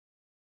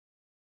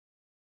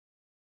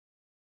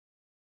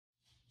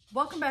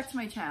Welcome back to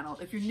my channel.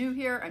 If you're new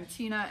here, I'm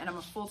Tina and I'm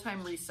a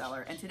full-time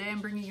reseller. And today I'm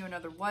bringing you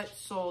another What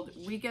Sold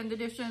Weekend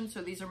Edition.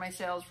 So these are my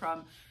sales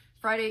from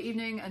Friday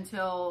evening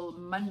until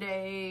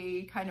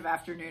Monday, kind of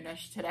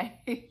afternoonish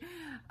today.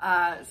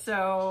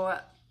 So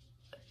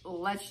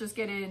let's just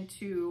get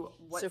into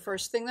what. So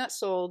first thing that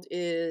sold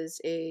is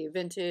a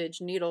vintage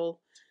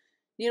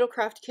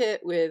needlecraft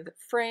kit with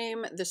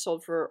frame. This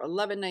sold for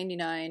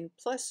 $11.99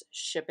 plus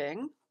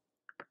shipping.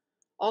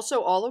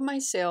 Also, all of my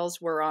sales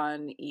were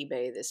on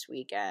eBay this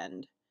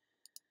weekend.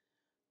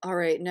 All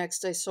right,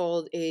 next I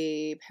sold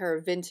a pair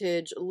of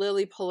vintage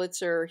Lily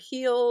Pulitzer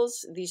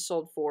heels. These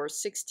sold for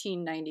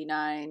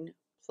 $16.99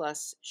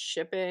 plus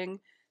shipping.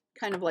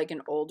 Kind of like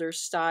an older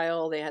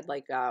style. They had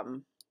like a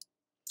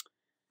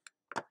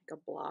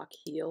block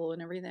heel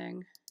and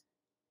everything.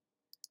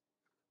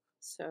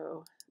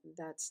 So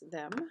that's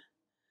them.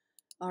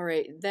 All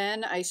right,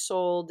 then I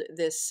sold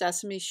this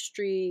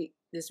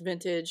this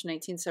vintage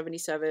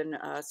 1977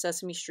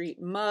 Sesame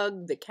Street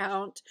mug, the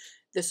Count.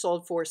 This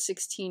sold for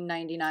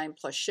 $16.99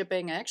 plus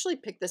shipping. I actually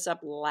picked this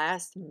up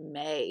last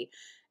May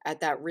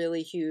at that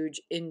really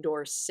huge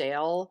indoor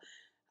sale,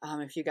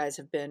 if you guys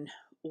have been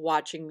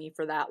watching me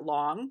for that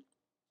long.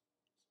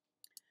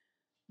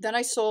 Then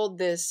I sold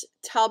this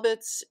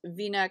Talbot's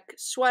V-neck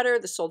sweater.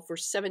 This sold for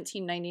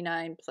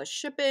 $17.99 plus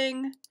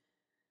shipping.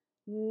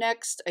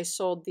 Next, I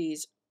sold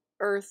these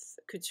Earth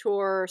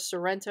Couture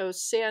Sorrento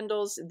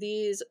sandals.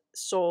 These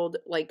sold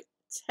like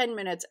 10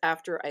 minutes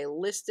after I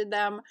listed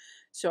them.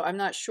 So I'm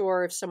not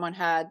sure if someone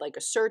had like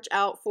a search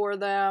out for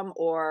them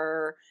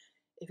or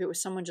if it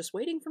was someone just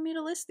waiting for me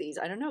to list these.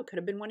 I don't know. It could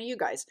have been one of you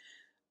guys.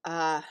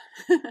 Never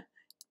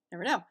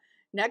know.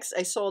 Next,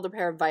 I sold a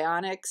pair of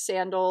Vionic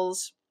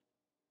sandals.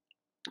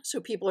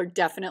 So people are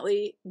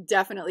definitely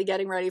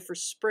getting ready for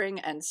spring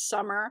and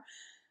summer.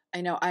 I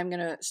know I'm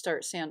going to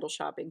start sandal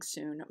shopping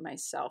soon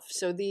myself.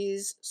 So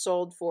these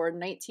sold for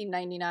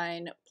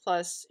 $19.99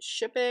 plus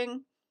shipping.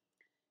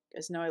 You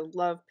guys know I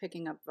love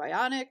picking up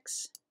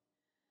Vionics.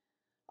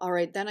 All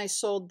right, then I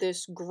sold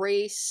this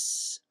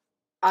Grace,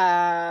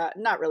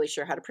 not really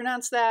sure how to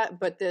pronounce that,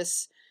 but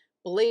this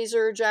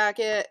blazer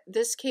jacket.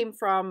 This came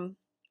from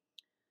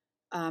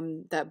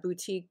that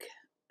boutique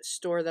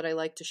store that I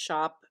like to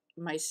shop,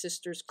 My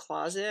Sister's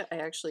Closet. I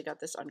actually got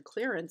this on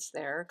clearance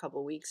there a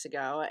couple weeks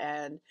ago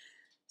and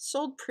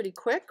sold pretty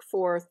quick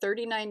for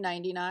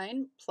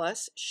 $39.99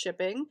 plus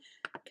shipping.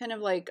 Kind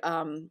of like,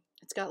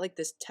 it's got like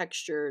this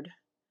textured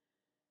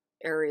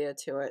area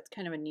to it.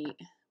 Kind of a neat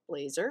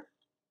blazer.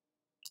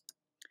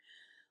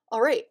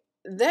 All right,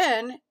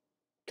 then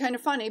kind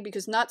of funny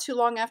because not too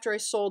long after I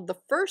sold the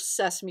first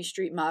Sesame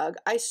Street mug,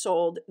 I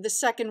sold the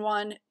second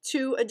one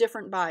to a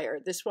different buyer.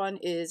 This one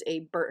is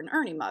a Bert and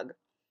Ernie mug.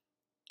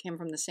 Came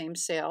from the same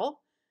sale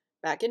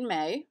back in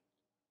May.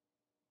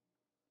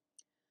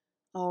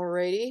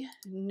 Alrighty,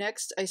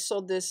 next I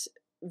sold this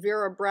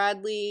Vera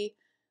Bradley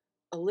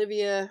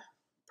Olivia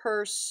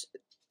purse,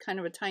 kind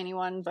of a tiny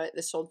one, but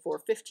this sold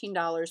for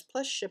 $15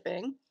 plus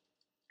shipping.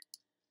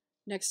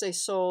 Next I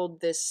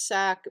sold this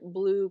Sac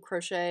blue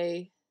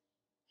crochet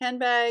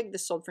handbag.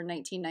 This sold for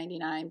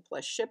 $19.99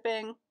 plus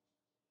shipping.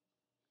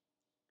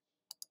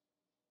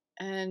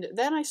 And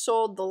then I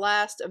sold the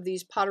last of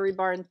these Pottery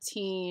Barn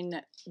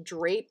teen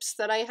drapes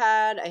that I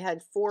had. I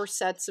had 4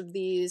 sets of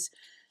these.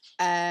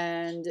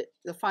 And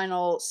the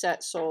final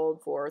set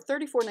sold for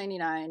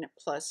 $34.99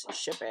 plus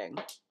shipping.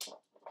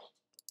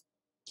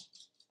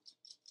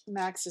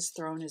 Max is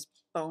throwing his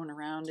bone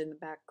around in the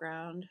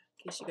background,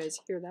 in case you guys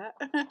hear that.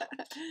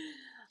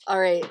 All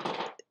right,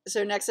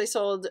 so next I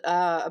sold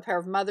a pair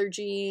of Mother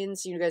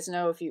jeans. You guys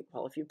know, if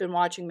you've been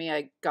watching me,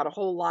 I got a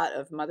whole lot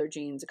of Mother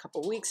jeans a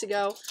couple weeks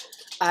ago.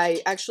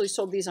 I actually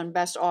sold these on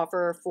best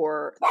offer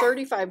for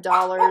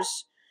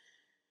 $35.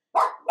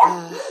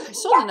 I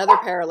sold another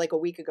pair like a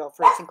week ago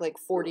for I think like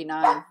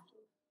 $49.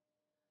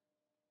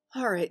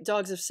 All right,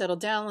 dogs have settled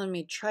down. Let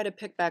me try to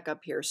pick back up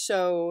here.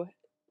 So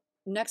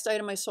next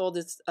item I sold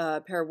is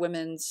a pair of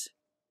women's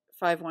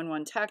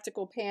 511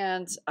 tactical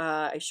pants.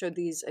 I showed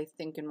these I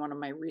think in one of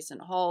my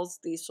recent hauls.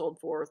 These sold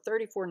for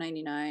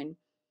 $34.99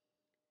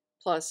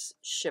 plus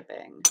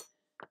shipping.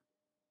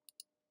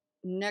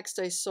 Next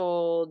I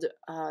sold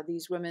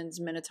these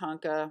women's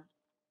Minnetonka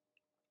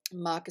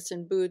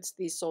moccasin boots.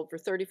 These sold for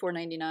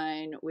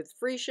 $34.99 with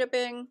free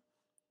shipping.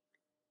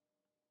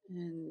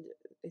 And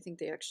I think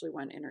they actually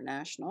went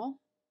international.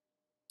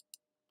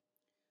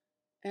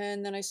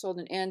 And then I sold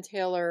an Ann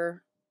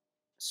Taylor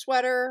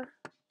sweater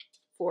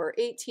for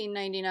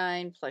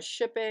 $18.99 plus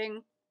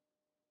shipping.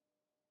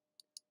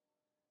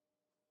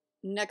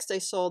 Next I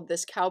sold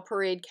this Cow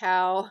Parade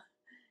cow.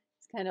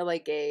 It's kind of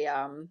like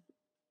a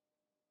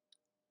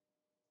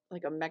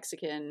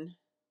Mexican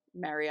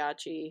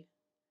mariachi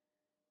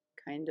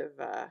kind of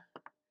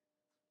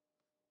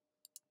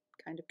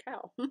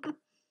cow. Thought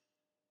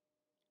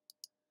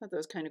that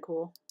was kind of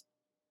cool.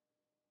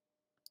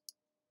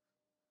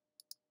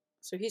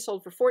 So he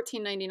sold for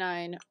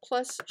 $14.99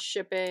 plus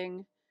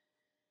shipping.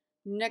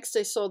 Next,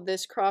 I sold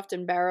this Croft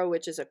 & Barrow,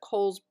 which is a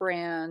Kohl's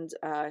brand.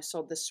 I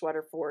sold this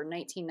sweater for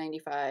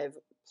 $19.95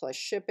 plus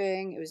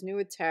shipping. It was new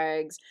with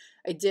tags.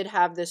 I did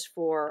have this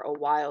for a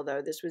while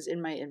though. This was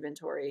in my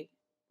inventory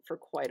for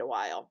quite a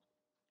while.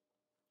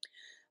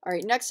 All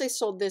right, next I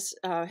sold this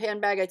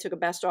handbag. I took a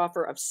best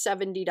offer of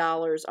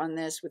 $70 on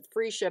this with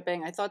free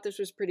shipping. I thought this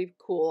was pretty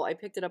cool. I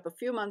picked it up a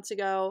few months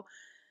ago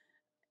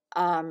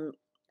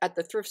at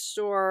the thrift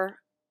store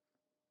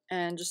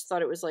and just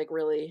thought it was like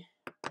really,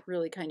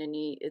 really kind of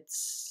neat.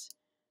 It's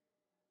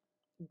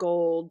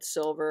gold,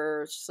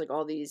 silver, it's just like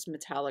all these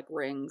metallic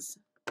rings.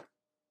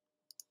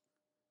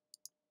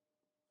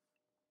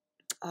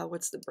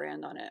 What's the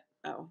brand on it?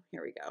 Oh,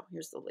 here we go.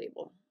 Here's the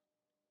label.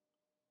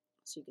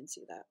 So you can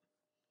see that.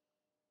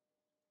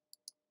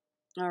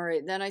 All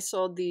right, then I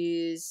sold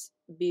these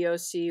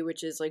BOC,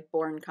 which is like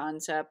Born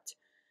Concept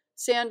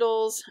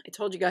sandals. I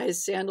told you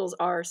guys sandals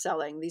are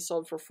selling. These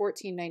sold for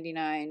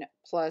 $14.99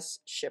 plus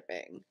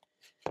shipping.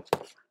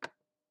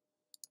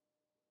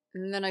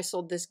 And then I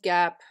sold this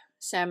Gap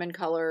salmon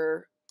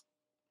color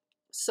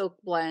silk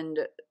blend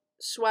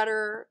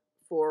sweater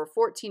for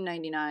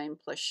 $14.99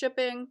 plus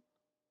shipping.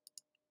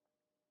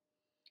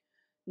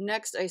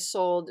 Next, I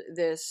sold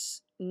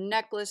this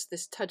necklace,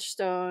 this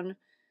touchstone.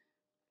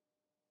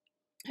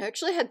 I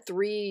actually had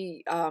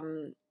three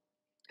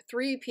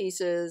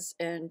pieces,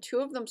 and two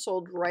of them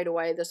sold right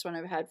away. This one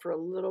I've had for a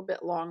little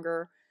bit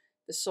longer.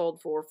 This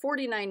sold for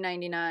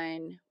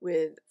 $49.99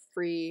 with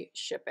free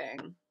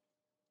shipping.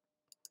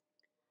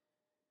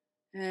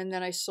 And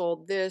then I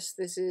sold this.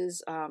 This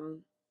is, I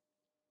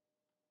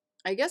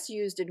guess,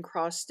 used in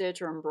cross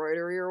stitch or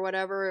embroidery or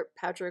whatever.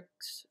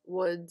 Patrick's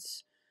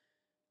Woods,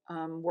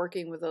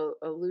 working with a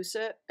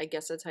lucet. I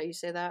guess that's how you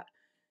say that.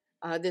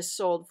 This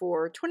sold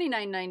for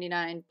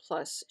 $29.99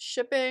 plus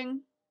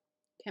shipping.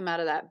 Came out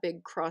of that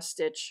big cross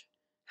stitch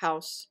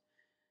house.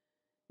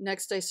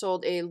 Next, I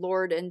sold a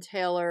Lord &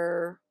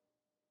 Taylor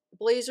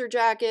blazer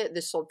jacket.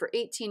 This sold for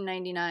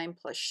 $18.99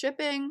 plus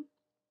shipping.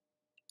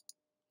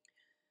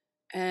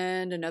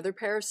 And another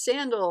pair of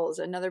sandals,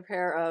 another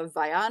pair of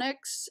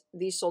Vionics.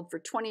 These sold for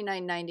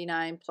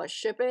 $29.99 plus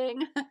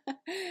shipping.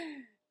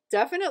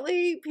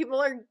 Definitely,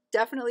 people are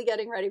definitely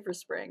getting ready for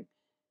spring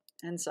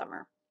and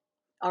summer.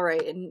 All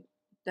right, and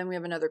then we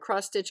have another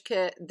cross stitch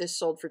kit. This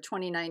sold for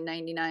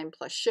 $29.99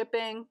 plus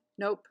shipping.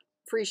 Nope,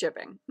 free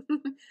shipping.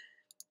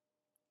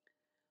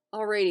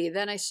 Alrighty,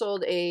 then I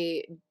sold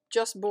a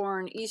Just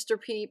Born Easter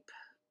Peep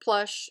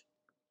plush.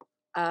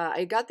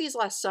 I got these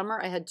last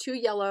summer. I had 2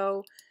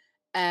 yellow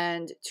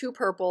and 2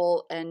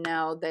 purple, and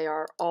now they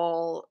are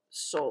all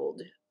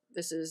sold.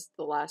 This is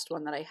the last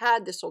one that I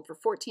had. This sold for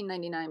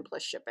 $14.99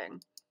 plus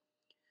shipping.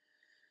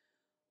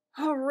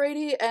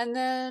 Alrighty, and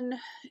then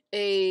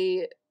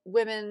a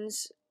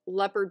women's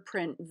leopard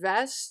print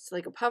vest,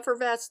 like a puffer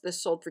vest.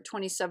 This sold for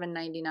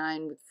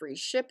 $27.99 with free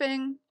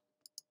shipping.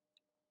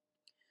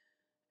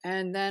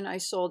 And then I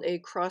sold a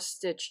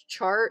cross-stitch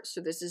chart.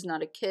 So this is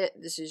not a kit.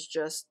 This is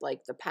just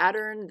like the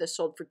pattern. This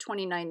sold for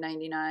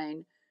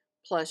 $29.99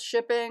 plus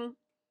shipping.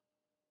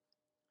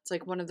 It's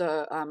like one of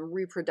the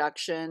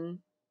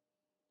reproduction,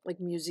 like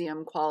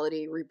museum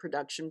quality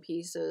reproduction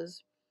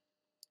pieces.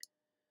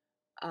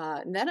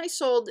 And then I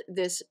sold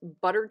this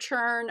butter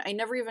churn.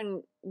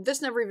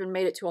 This never even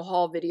made it to a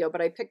haul video,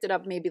 but I picked it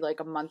up maybe like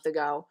a month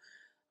ago.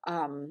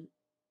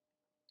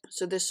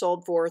 So this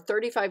sold for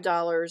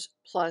 $35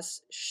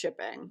 plus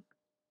shipping.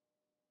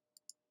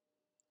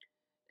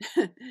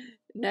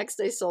 Next,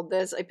 I sold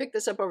this. I picked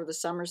this up over the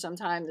summer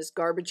sometime, this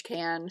garbage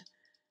can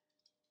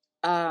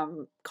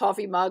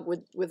coffee mug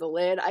with a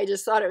lid. I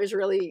just thought it was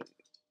really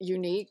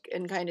unique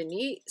and kind of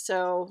neat.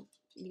 So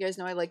you guys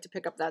know I like to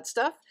pick up that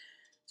stuff.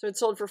 So it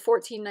sold for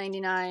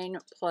 $14.99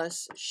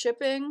 plus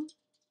shipping.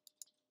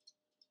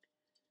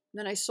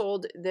 Then I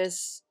sold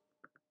this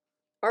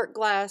art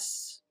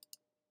glass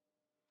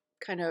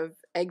kind of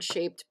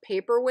egg-shaped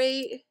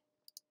paperweight.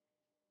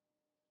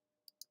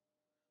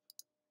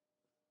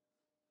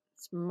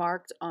 It's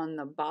marked on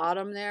the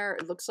bottom there.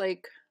 It looks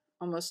like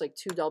almost like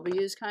 2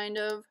 W's kind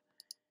of.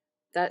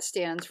 That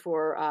stands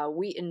for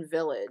Wheaton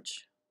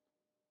Village.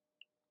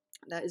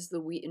 That is the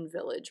Wheaton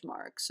Village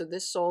mark. So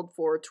this sold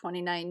for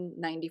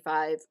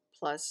 $29.95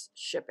 plus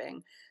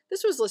shipping.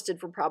 This was listed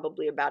for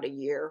probably about a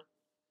year.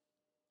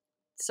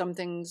 Some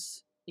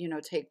things, you know,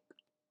 take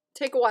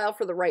a while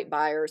for the right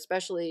buyer,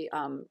 especially,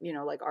 you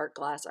know, like art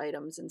glass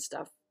items and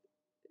stuff.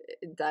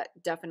 That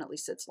definitely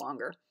sits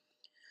longer.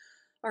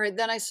 All right,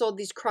 then I sold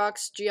these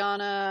Crocs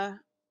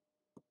Gianna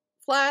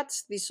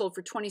flats. These sold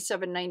for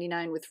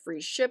 $27.99 with free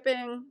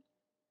shipping.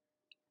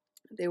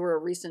 They were a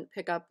recent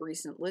pickup,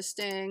 recent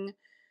listing.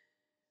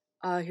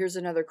 Here's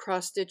another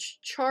cross-stitch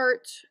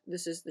chart.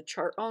 This is the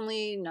chart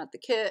only, not the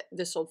kit.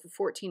 This sold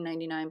for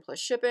 $14.99 plus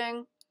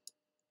shipping.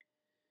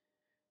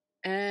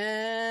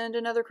 And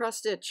another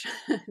cross-stitch.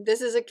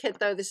 This is a kit,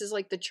 though. This is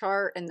like the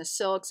chart and the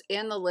silks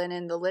and the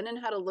linen. The linen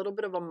had a little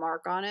bit of a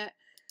mark on it,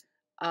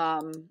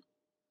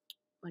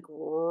 like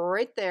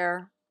right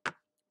there.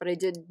 But I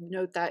did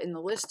note that in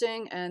the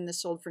listing, and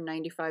this sold for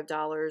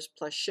 $95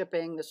 plus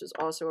shipping. This was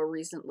also a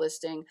recent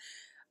listing.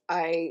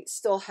 I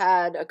still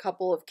had a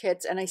couple of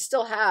kits, and I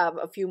still have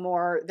a few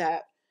more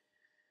that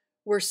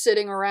were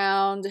sitting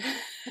around.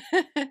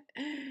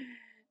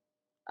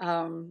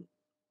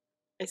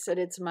 I said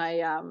it's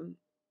my I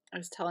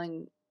was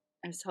telling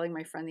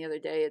my friend the other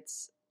day,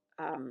 it's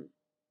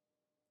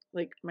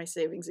like my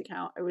savings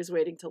account. I was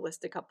waiting to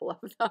list a couple of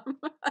them.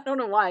 I don't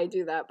know why I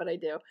do that, but I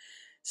do.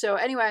 So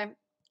anyway,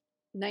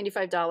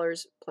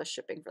 $95 plus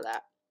shipping for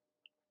that.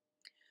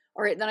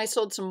 All right, then I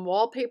sold some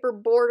wallpaper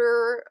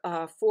border,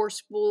 4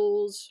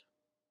 spools,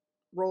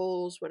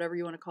 rolls, whatever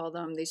you want to call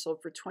them. They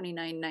sold for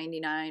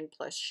 $29.99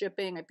 plus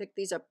shipping. I picked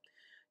these up,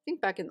 I think,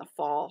 back in the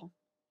fall.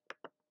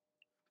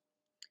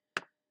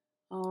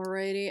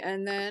 Alrighty,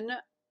 and then I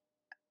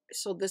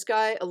sold this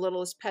guy, A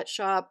Littlest Pet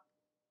Shop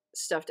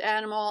stuffed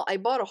animal. I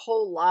bought a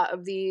whole lot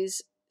of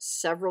these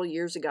several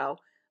years ago.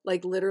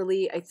 Like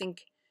literally, I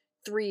think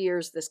 3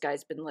 years this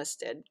guy's been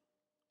listed.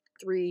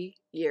 3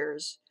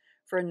 years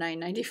for a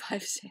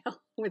 $9.95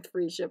 sale with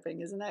free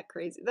shipping. Isn't that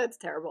crazy? That's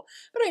terrible.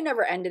 But I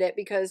never ended it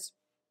because,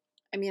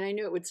 I mean, I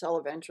knew it would sell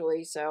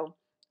eventually. So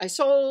I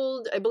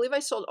believe I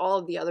sold all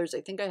of the others.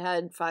 I think I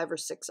had 5 or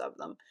 6 of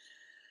them.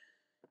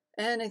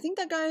 And I think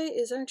that guy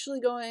is actually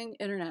going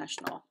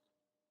international.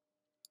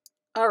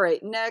 All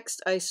right,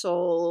 next I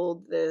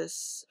sold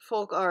this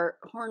folk art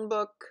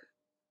hornbook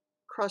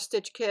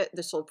cross-stitch kit.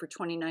 This sold for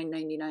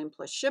 $29.99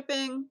 plus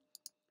shipping.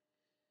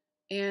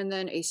 And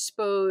then a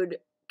Spode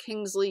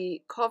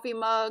Kingsley coffee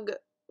mug,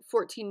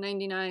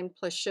 $14.99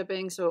 plus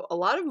shipping. So a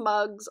lot of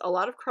mugs, a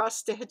lot of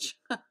cross-stitch,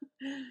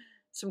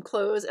 some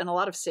clothes, and a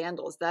lot of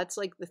sandals. That's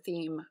like the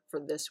theme for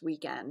this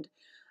weekend.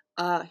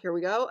 Here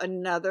we go,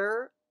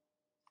 another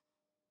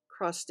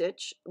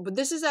cross-stitch. But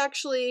this is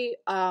actually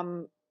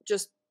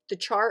just the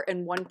chart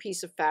and one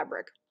piece of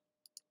fabric.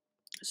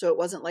 So it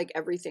wasn't like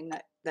everything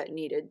that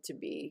needed to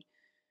be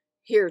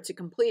here to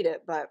complete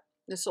it, but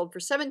this sold for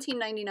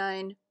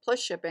 $17.99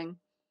 plus shipping.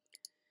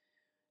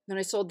 Then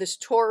I sold this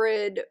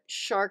Torrid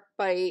Shark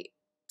Bite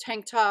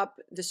tank top.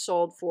 This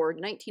sold for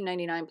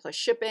 $19.99 plus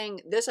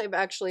shipping. This I've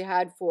actually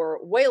had for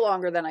way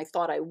longer than I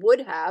thought I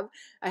would have.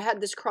 I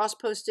had this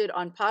cross-posted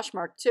on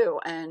Poshmark too,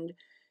 and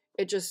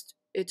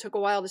it took a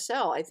while to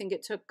sell. I think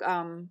it took,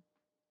 I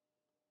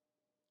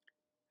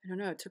don't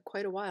know, it took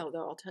quite a while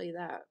though, I'll tell you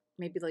that.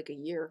 Maybe like a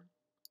year.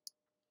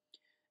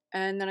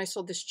 And then I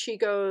sold this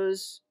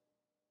Chico's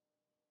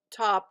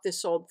top.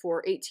 This sold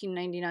for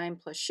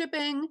 $18.99 plus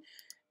shipping.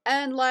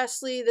 And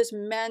lastly, this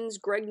men's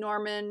Greg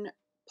Norman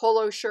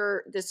polo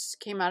shirt. This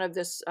came out of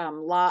this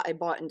lot I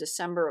bought in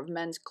December of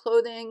men's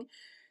clothing.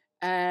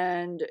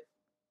 And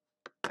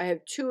I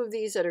have 2 of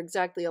these that are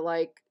exactly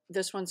alike.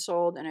 This one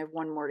sold, and I have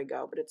 1 more to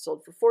go, but it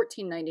sold for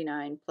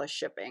 $14.99 plus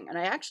shipping. And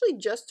I actually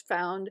just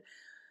found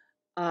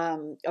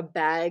a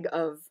bag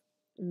of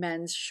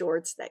men's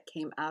shorts that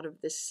came out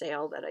of this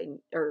sale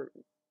or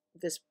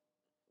this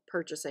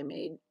purchase I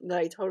made, that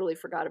I totally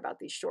forgot about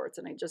these shorts,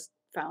 and I just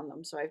found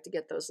them, so I have to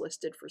get those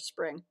listed for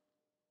spring.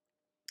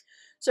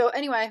 So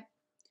anyway,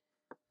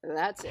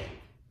 that's it.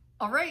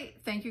 All right,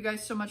 thank you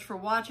guys so much for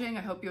watching.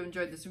 I hope you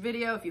enjoyed this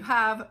video. If you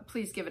have,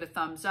 please give it a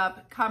thumbs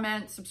up,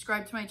 comment,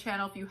 subscribe to my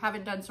channel if you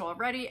haven't done so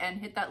already, and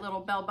hit that little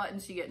bell button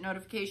so you get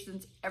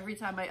notifications every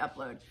time I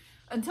upload.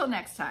 Until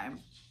next time,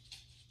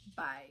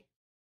 bye.